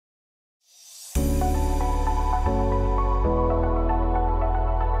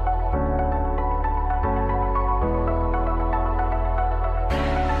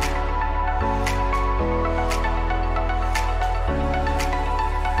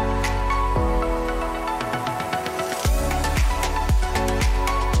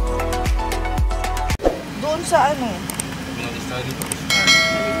sa ano.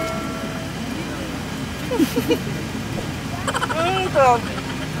 Ito.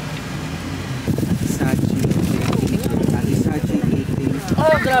 Sachi eating.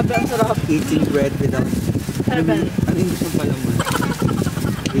 Oh, grabe, ang sarap. Eating bread without... Heaven. Ano yung gusto pala mo?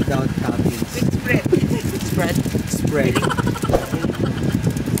 Without toppings. With spread. With spread. Spread.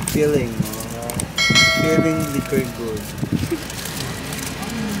 Feeling. Oh. Feeling liquor good.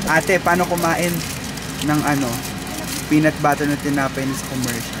 Ate, paano kumain ng ano? Peanut butter na tinapay sa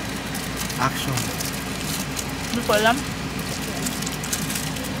commercial? Action. Hindi ko alam.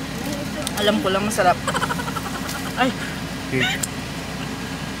 Alam ko lang masarap. Ay. Okay.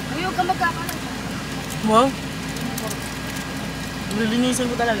 Huwag ka magkakaroon. Wow. Lilinisin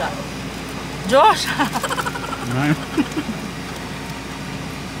ko talaga. Josh!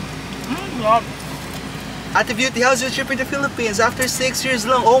 Wow. Ate Beauty, how's your trip in the Philippines after 6 years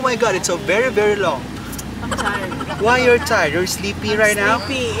long? Oh my God, it's so very, very long. I'm tired. Why you're tired? You're sleepy right now?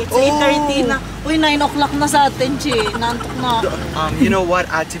 Sleepy. It's Oh. 8:30 na. Uy, 9 o'clock na sa atin, Chi. Nantok na. You know what,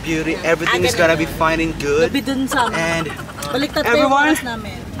 Ate Beauty? Everything is gonna be fine and good. Gabi dun sa And baliktad pa yung everyone, oras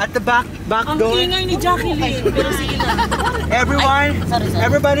namin. at the back Ang door, ingay ni Jacqueline. Pero sige na. everyone, Sorry.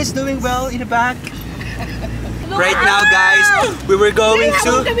 everybody's doing well in the back. Right now, guys, we were going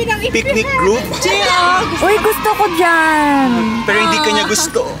to picnic group. Uy, gusto ko dyan! Pero hindi kanya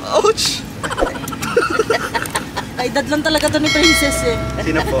gusto. Ouch! Ay, dad lang talaga to ni Princess eh.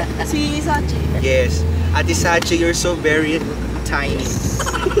 Sino po? Si Sachi. Yes. Ate Sachi, you're so very tiny.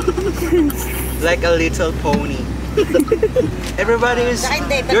 Like a little pony. Everybody is...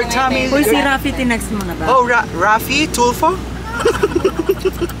 Your tummy is... Uy, si Rafi, tinext mo na ba? Oh, Rafi? Tulfo?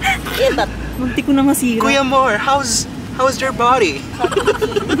 Munti ko na masira. Kuya Moore, how's your body?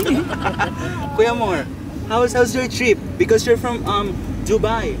 Kuya Moore, how's your trip? Because you're from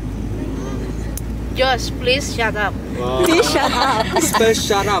Dubai. Josh, please shut up. Wow. Please shut up. Spell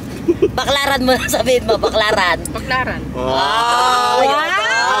shut up. Baklaran mo na sabihin mo, baklaran. Baklaran. Wow.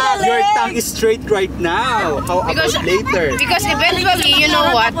 Your tongue is straight right now. How about later? Because eventually, you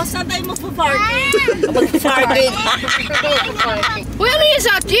know what? Tapos na tayo magpa-party. Mag-farting. Uy, ano yung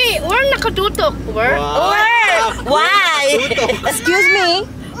Sachi? We're nakatutok. We're... Wow. Why? Excuse me?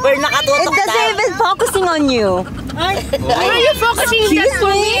 We're It nakatutok doesn't even focusing on you. Why are you focusing that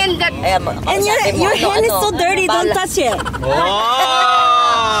for me and that... And your hand is so dirty. Don't touch it.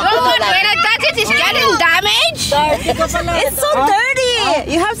 Oh. So what? When I touch it, it's getting damaged? It's so dirty.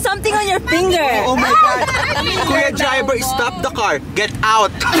 You have something on your finger. Oh my God. Kuya driver, stop the car. Get out.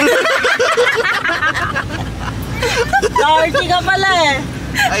 Dirty ka pala eh.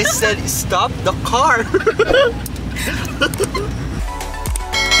 I said stop the car.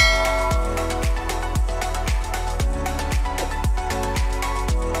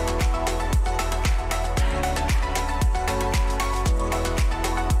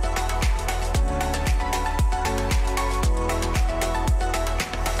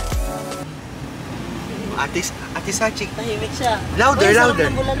 Ate Sachi, Tahimik siya. louder, Uy, sarap louder,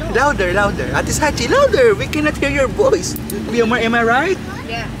 ng bulalo. louder. Ate Sachi, louder. We cannot hear your voice. Kuya Moore, am I right?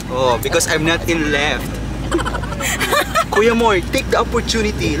 Yeah. Oh, because I'm not in left. Kuya Moore, take the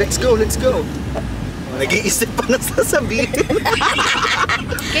opportunity. Let's go, let's go. Nag-iisip pa na sasabihin.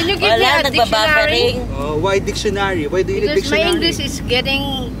 Can you give me a dictionary? Oh, why dictionary? Why do you need Because my dictionary? English is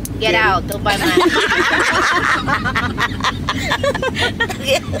getting... Get out of my mind.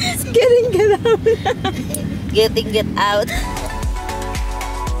 Get out.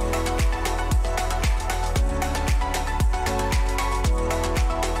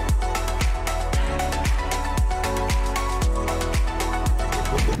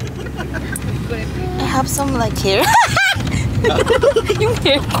 I have some like here. Yung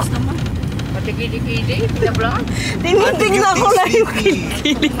hair ko. Patikili-kili, pinablog. Tinitingnan ko lang yung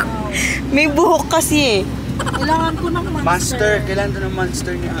kilikili ko. May buhok kasi eh. Kailangan ko ng monster. Kailangan to ng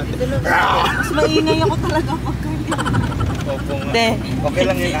monster ni ate. Mas maingay ako talaga pagkanya. Opo nga. De. Okay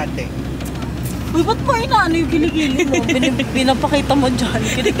lang yun ate. Uy, ba't mo inaano yung kilikili mo? Pinapakita mo dyan.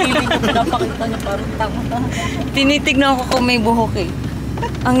 Kilikili niya, pinapakita niya parang tama. Tinitignan ko kung may buhok eh.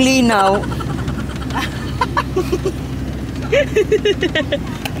 Ang linaw.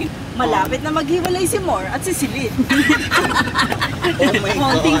 Malapit na maghiwalay si Moore at si Celine. Oh my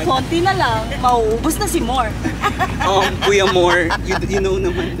God. Konting-konti na lang, mauubos na si Moore. Kuya Moore, you know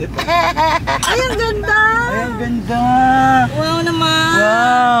naman, di ba? Ay, ang ganda! Ay, ang ganda! Wow naman!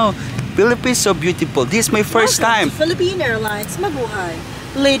 Wow! Philippines so beautiful. This is my first time. Welcome to Philippine Airlines, mabuhay.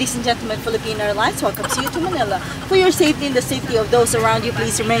 Ladies and gentlemen, Philippine Airlines welcomes you to Manila. For your safety and the safety of those around you,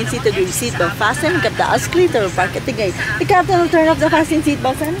 please remain seated with your seatbelt fastened. Get the escalator or park at the gate. The captain will turn off the fasten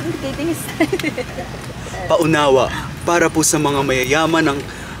seatbelts and indicating his... Paunawa para po sa mga mayayaman ng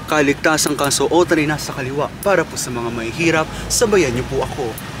kaligtasang kasuotan ay nasa kaliwa. Para po sa mga mahihirap, sabayan niyo po ako,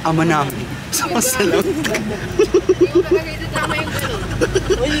 Ama namin. Sa masalang.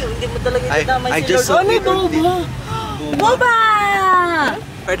 Uy, hindi mo talaga itatama I si just Lord. saw Ano, Peter boba? Boba!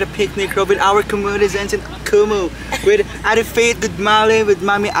 For the picnic with our communities in Kumu, with Ate Faith, with Mali, with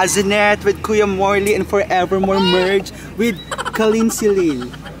Mami Azanet, with Kuya Morley, and forevermore merge with Kalin Silin.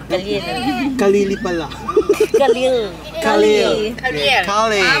 Kalili pala. Galil. Kalil. Kalil.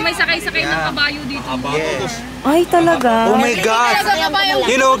 Kalil. May sakay-sakay ng kabayo dito. Yes. Ay, talaga? Oh my God.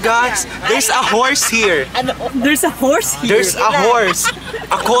 You know, guys, there's a horse here. There's a horse here. There's a horse.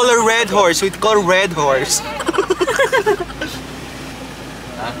 A color red horse. We call red horse.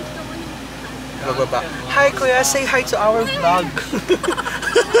 Pagbaba. Hi Kuya, say hi to our vlog.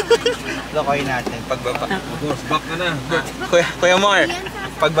 Lokoy natin, pagbaba. Back ka na. Kuya Mar,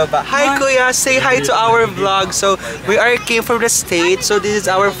 pagbaba. Hi Kuya, say hi to our vlog. So, we came from the States, so this is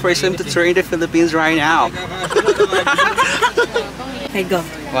our first time to tour in the Philippines right now. Hey, go.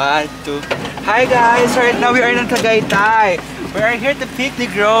 1, 2. Hi guys, right now we are in Tagaytay. We are here to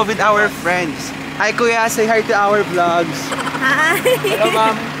picnic grove with our friends. Hi Kuya, say hi to our vlogs. Hello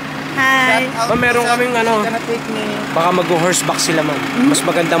ma'am. Hi. Ma'am, meron kaming ano, baka mag-horseback sila ma'am. Mas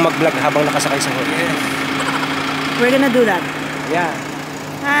magandang mag-vlog habang nakasakay sa horse. We're gonna do that. Yeah.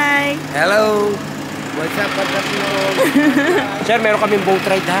 Hi. Hello. What's up, Sir, meron kaming boat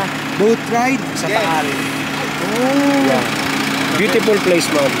ride ha. Boat ride? Sa Taal. Yeah. Beautiful place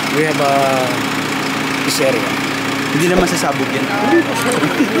ma'am. We have this area. Hindi naman sasabog yan.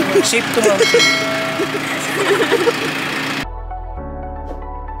 Safe to ma'am.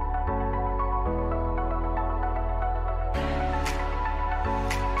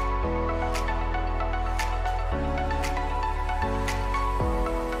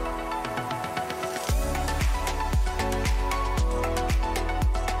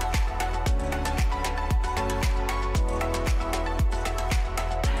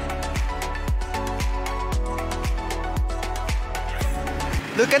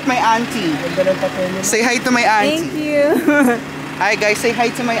 Look at my auntie. Say hi to my auntie. Thank you. Hi guys, say hi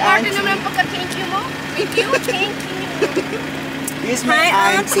to my Pwede auntie. naman pagka-thank you mo. Thank you, thank you. This is my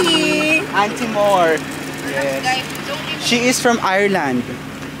Hi, auntie. Auntie Moore. Yes. Guys, don't give She is from Ireland.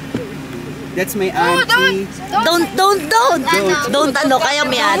 That's my auntie. Don't ano, kaya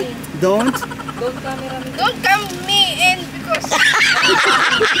mo yan. Don't. Don't come me in because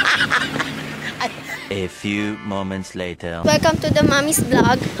A few moments later. Welcome to the Mommy's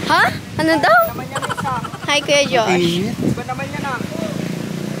Vlog. Ha? Ano daw? Hi, Kuya Josh.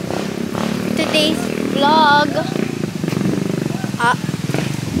 Today's vlog.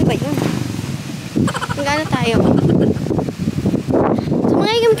 Ano ba yun? Magkano tayo?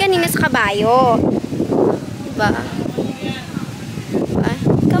 Sumangay kami kanina sa kabayo. Diba?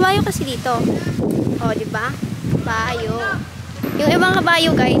 Kabayo kasi dito. O, diba? Kabayo. Yung ibang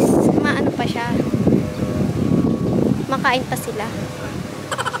kabayo, guys, maano pa siya. Makain pa sila.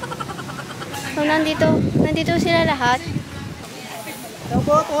 So, nandito sila lahat.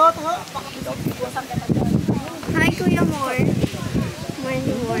 Hi, Kuya Moore.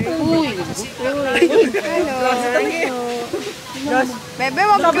 Morning, Moore. Uy. Hello. Bebe,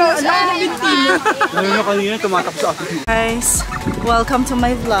 wag ka. Ano na kanina, tumatak sa akin. Guys, welcome to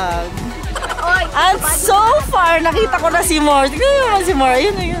my vlog. And so far, nakita ko na si Moore. Tignan nyo naman si Moore.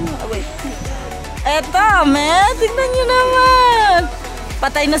 Ayun. Wait. Eto, man. Tignan nyo naman.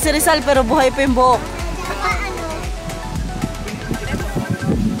 Patay na si Rizal pero buhay pa yung buhok.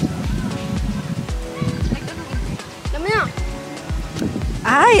 Dami na.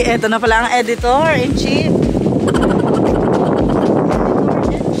 Ay, eto na pala ang editor-in-chief.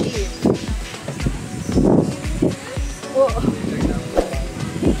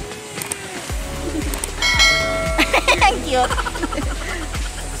 Cute.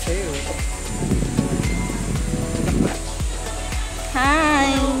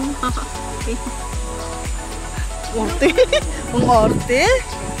 Hi. Orte. Ang orte.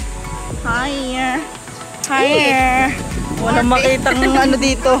 Hi. Hi. Walang makitang ano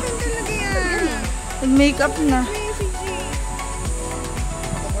dito. Makeup na.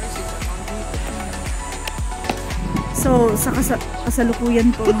 So, sa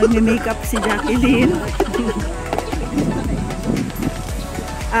kasalukuyan po nagme-makeup si Jacqueline.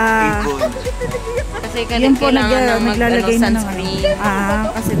 Kasi Yun po naglalagay na ng sunscreen.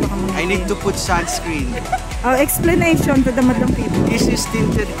 kasi baka I need to put sunscreen. Oh, explanation to the madlang people. This is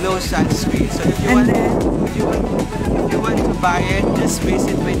tinted glow sunscreen. So if you And want, then, if you want to buy it, just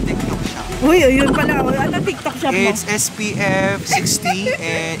visit my TikTok shop. uy, yun pala. Ano TikTok shop mo? It's SPF 60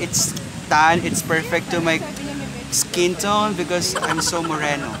 and it's tan. It's perfect to my skin tone because I'm so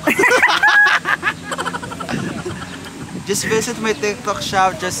moreno. Just visit my TikTok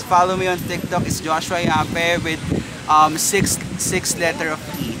shop. Just follow me on TikTok. It's Joshua Yape with six letter of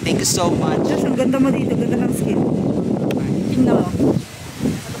E. Thank you so much. Josh, ang ganda mo dito. Ganda ng skin. Tingnan mo.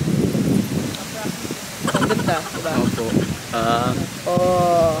 Ang ganda, diba? Opo.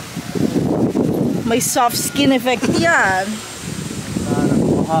 Oh. May soft skin effect yan.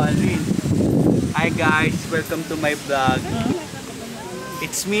 Hi guys, welcome to my vlog.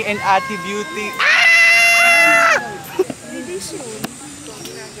 It's me and Ate Beauty.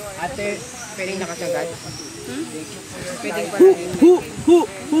 Ate, pwedeng nakasagad? Pwedeng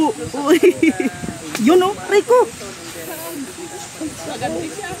Uy. Yun o, Rico.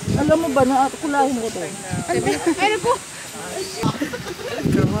 Alam mo ba na kulahin ko to? Ay, Rico!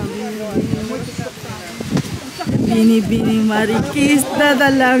 Bini marikis,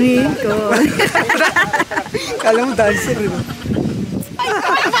 dadalangin ko. Kala mo dancer, no?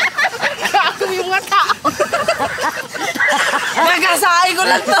 Ako yung mata! Nagasahin ko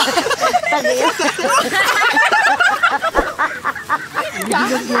lang to.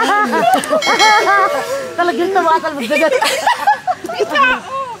 Talagang tumatal mo dagat.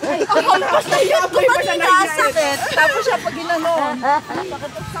 Sakit. Tapos siya pag ginanon.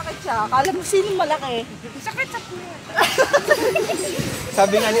 Sakit siya. Akala mo sino malaki. Sakit sa puno.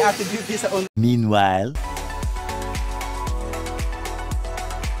 Sabi nga ni Ate Beauty sa on. Meanwhile,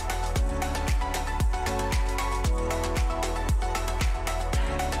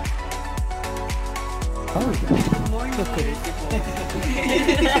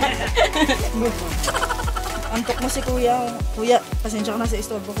 Antok mo si Kuya. Kuya, pasensya ka na sa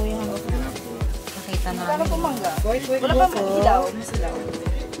istorbo, Kuya. Nakita na. Wala pong mangga. Wala pa mang ilaw. Masilaw.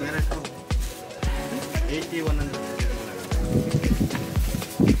 Meron ko. 80, 100.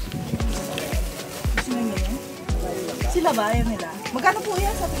 Gusto mo yun? Sila ba? Ayaw nila. Magkano po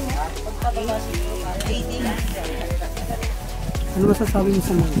yan sa tingin? 80. Ano masasabi mo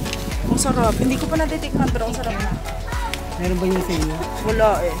sa mga? Ang sarap. Hindi ko pa natitikman pero ang sarap na. Meron ba yun sa inyo?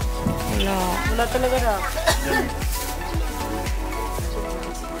 Wala eh. Wala talaga na.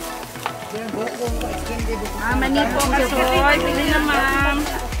 Mani po kasoy. Pili na, ma'am.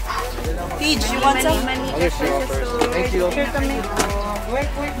 Teach, you want some? Thank you. Wait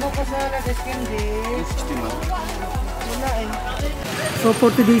mo ka sa skin day. So for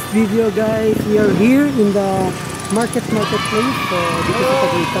today's video guys, we are here in the marketplace. So dito sa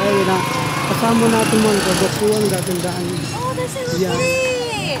Tagaytay na kasama natin mga kabakuan, gagandaan. Oh, that's so Yeah.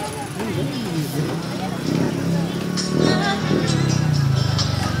 sweet!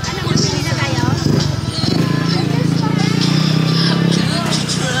 Ano, magbili na tayo?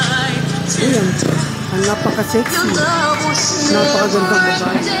 Ayan, ang napaka-sexy, napakagandang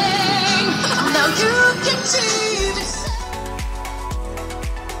babae.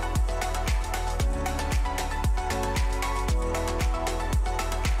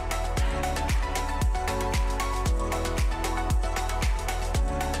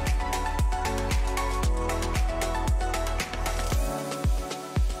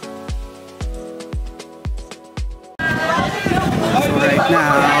 Right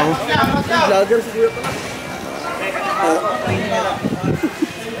now. Vlogger siguro pa.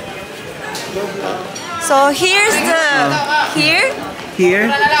 So here's the Here?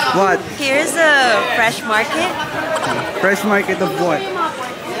 What? here's the fresh market Fresh market of what?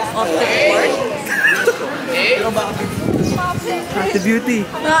 of the port. Ate Beauty.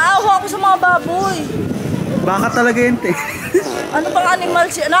 Naawa ko sa mga baboy. Baka talaga yun, te. Ano bang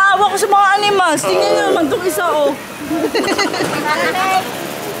animals? Naawa ko sa mga animals. Tingnan nyo naman itong isa, oh.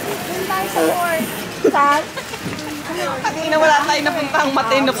 Saan? Tingnan wala tayo napuntang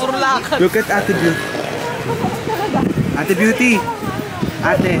matay na puro lakad. Look at Ate Beauty. Ate Beauty.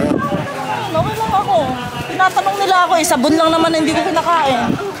 Ate. Okay lang ako. Tinatanong nila ako eh. Sabon lang naman hindi ko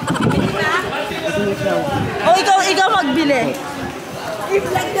kinakain. O ikaw magbili.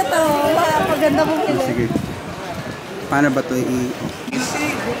 I-vlog na to. Paganda mong bili. Sige. Paano ba ito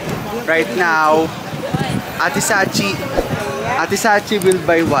Right now, Ate Sachi will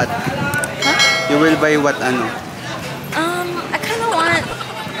buy what? Huh? You will buy what ano? I kind of want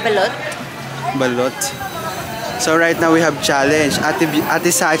balot. Balot. So right now we have challenge. Ate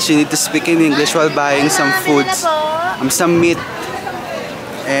Sachi need to speak in English while buying some foods, some meat,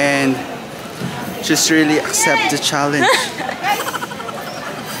 and just really accept the challenge.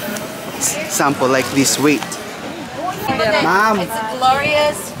 Sample like this. Wait. Ma'am. It's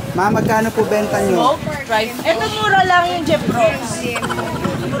glorious. Ma'am, magkano po benta nyo? Ito mura lang yung Jeff Rose.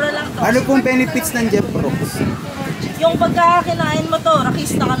 Mura lang to. Ano pong benefits ng Jeff Rose? Yung pagka kinain mo to,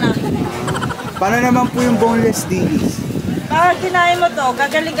 rakista ka na. Paano naman po yung boneless dilis? Pag kinain mo to,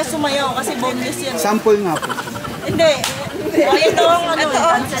 gagaling ka sumayaw kasi boneless yan. Sample nga po. Hindi. O, ito ang ano.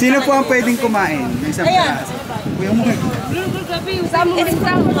 Sino po ang pwedeng kumain? May isang Ayan. piraso. Kuya mo.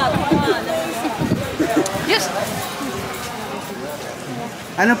 Yes.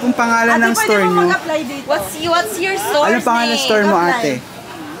 Ano pong pangalan ng store nyo? What's your store Ano pangalan ng store mo, ate?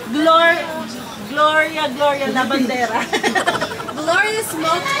 Gloria La Bandera. Gloria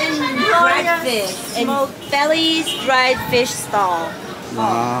Smoked and Dried Fish. And Feli's Dried Fish Stall.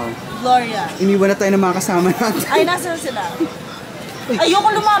 Wow. Gloria. Iniwan na tayo ng mga kasama natin. Ay, nasaan sila?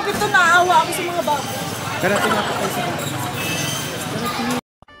 Ayoko lumapit to, naawa ako sa mga bako. Karating na po tayo sa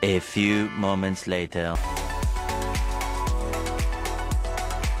A few moments later.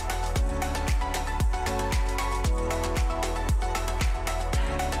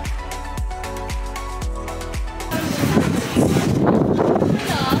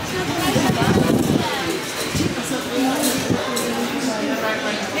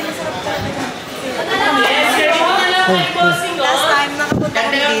 Last time nakapunta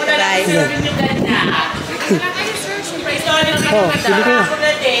kami dito, guys. Oh, sige ko.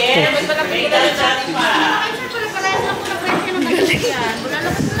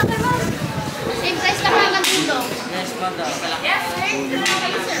 Same price lang hanggang dito. Yes, madam. Yes, sir.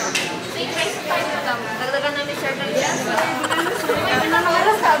 Same price lang madam. Dagdagan namin sir ng gas.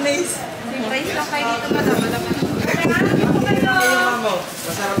 Same price lang kayo dito, madam.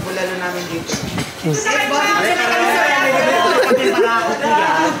 Masarap bulalo namin dito.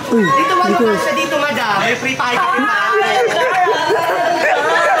 Dito mo siya dito, madam. May free tayo.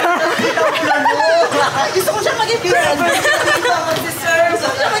 Gusto ko siya maging friend. Gusto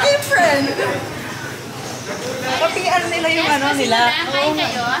ko siya maging friend. PR nila yung ano nila.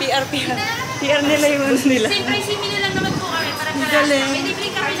 PR nila yung ano nila. Same price, simili lang naman po kami. Parang karasa. May libre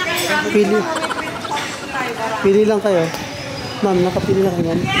kami na kayo. Pili lang kayo. Ma'am, nakapili na kayo,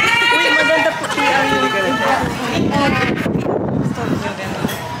 ma'am. Uy, maganda po PR yung ganun. Stop nyo ganun.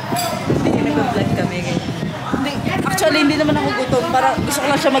 Hindi, nag-vlog kami ganyan. Hindi, actually, hindi naman ako gutom. Para gusto ko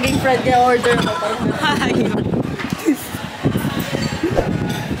lang siya maging friend. Kaya order ako. Hi!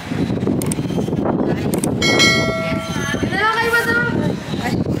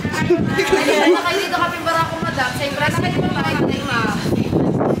 Kayo dito kami barako madam. Same price lang po tayo ng ma'am.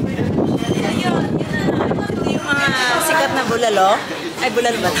 Ito yung mga sikat na bulalo. Ay,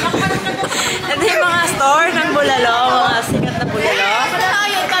 bulalo ba? Ito yung mga store ng bulalo. Mga sikat na bulalo.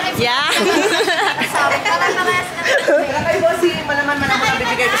 Yeah. Kayo po si malaman man ako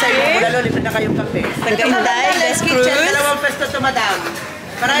nabibigay ko sa inyo. Bulalo, libre na kayong kape. Tagaytay, Let's Cruise. Dalawang pesto to, madam.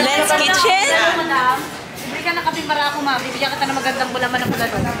 Let's Kitchen. Madam, libre ka na kami barako ma'am. Bibigyan kita ng magandang bulaman ng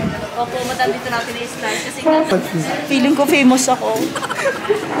bulalo. Opo, madam, dito natin i-slide. Kasi Feeling ko famous ako.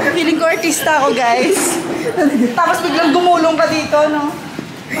 Feeling ko artista ako, guys. Tapos biglang gumulong ka dito, no?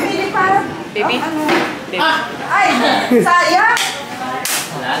 Feeling parang... Baby. Ano? Ay, sayang!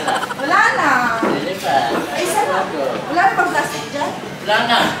 Wala na. Ay, sarap. Wala na bang plastic dyan?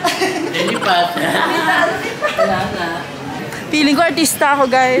 Feeling ko artista ako,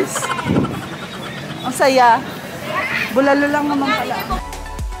 guys. Ang saya. Bulalo lang naman pala.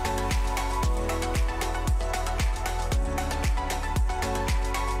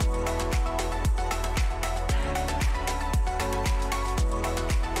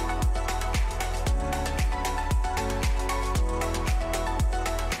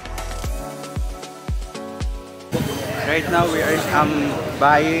 Right now we are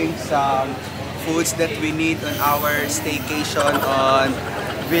buying some foods that we need on our staycation on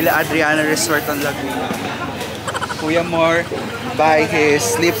Villa Adriana Resort on Laguna. Kuya Moore buy his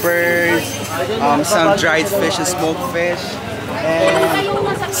slippers, some dried fish and smoked fish,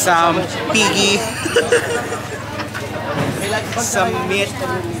 and some piggy, some meat,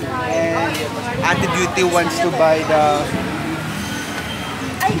 and Ate Beauty wants to buy the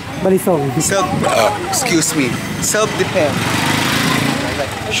Balisong. excuse me, self-defense.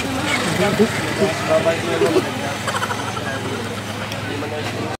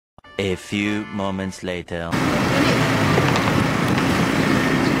 A few moments later.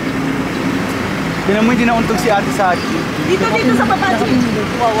 Tinan mo, hindi nauntog si Ate Sachi. Dito sa baba.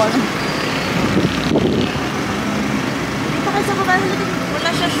 Wawa. Dito kayo sa baba. Wala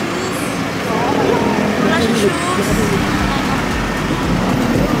siya shoes. Wala siya shoes.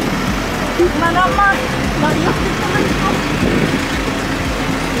 Marama. Mariyak din naman ito.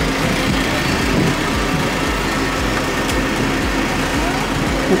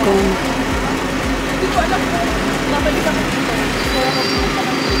 Hindi ko alam kung babalik ako dito.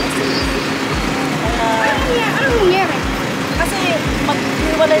 Anong nangyari?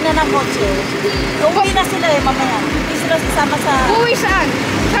 kotse. Uwi na sila eh, mamaya. Hindi sila sasama sa... Uwi saan?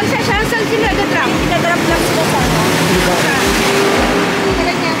 Saan sila nag-drop? Nag-drop lang sila sa ano.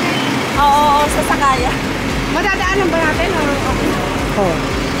 Oo, sa Sakaya. Madadaanan ba natin? Oh.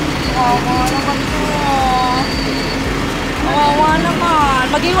 Kawawa naman po. Kawawa naman.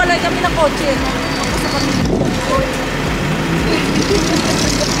 Mag-iwalay kami ng kotse.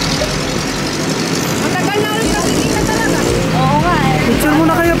 Matagal na ulit nakikita talaga. Oo nga eh. Picture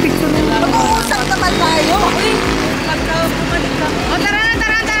muna kayo, picture muna. Mag-uusap naman tayo. Uy, pagka-bumalik kami. O, tara na,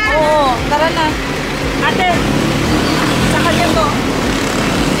 tara, tara. Oo, tara na. Ate, sa kanya to.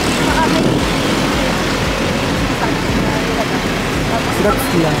 Sa kami.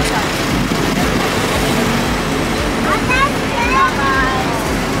 That's lang.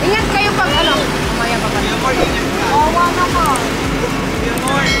 Ingat kayo pag ano. Mamaya pa pala. Kawawa naman.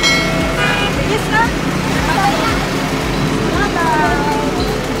 Bilis na.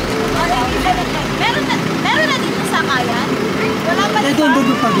 Meron na dito sa kayan? Wala pa Doon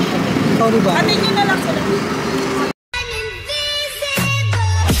pa. Ikaw rin ba? Atin nyo na lang sila.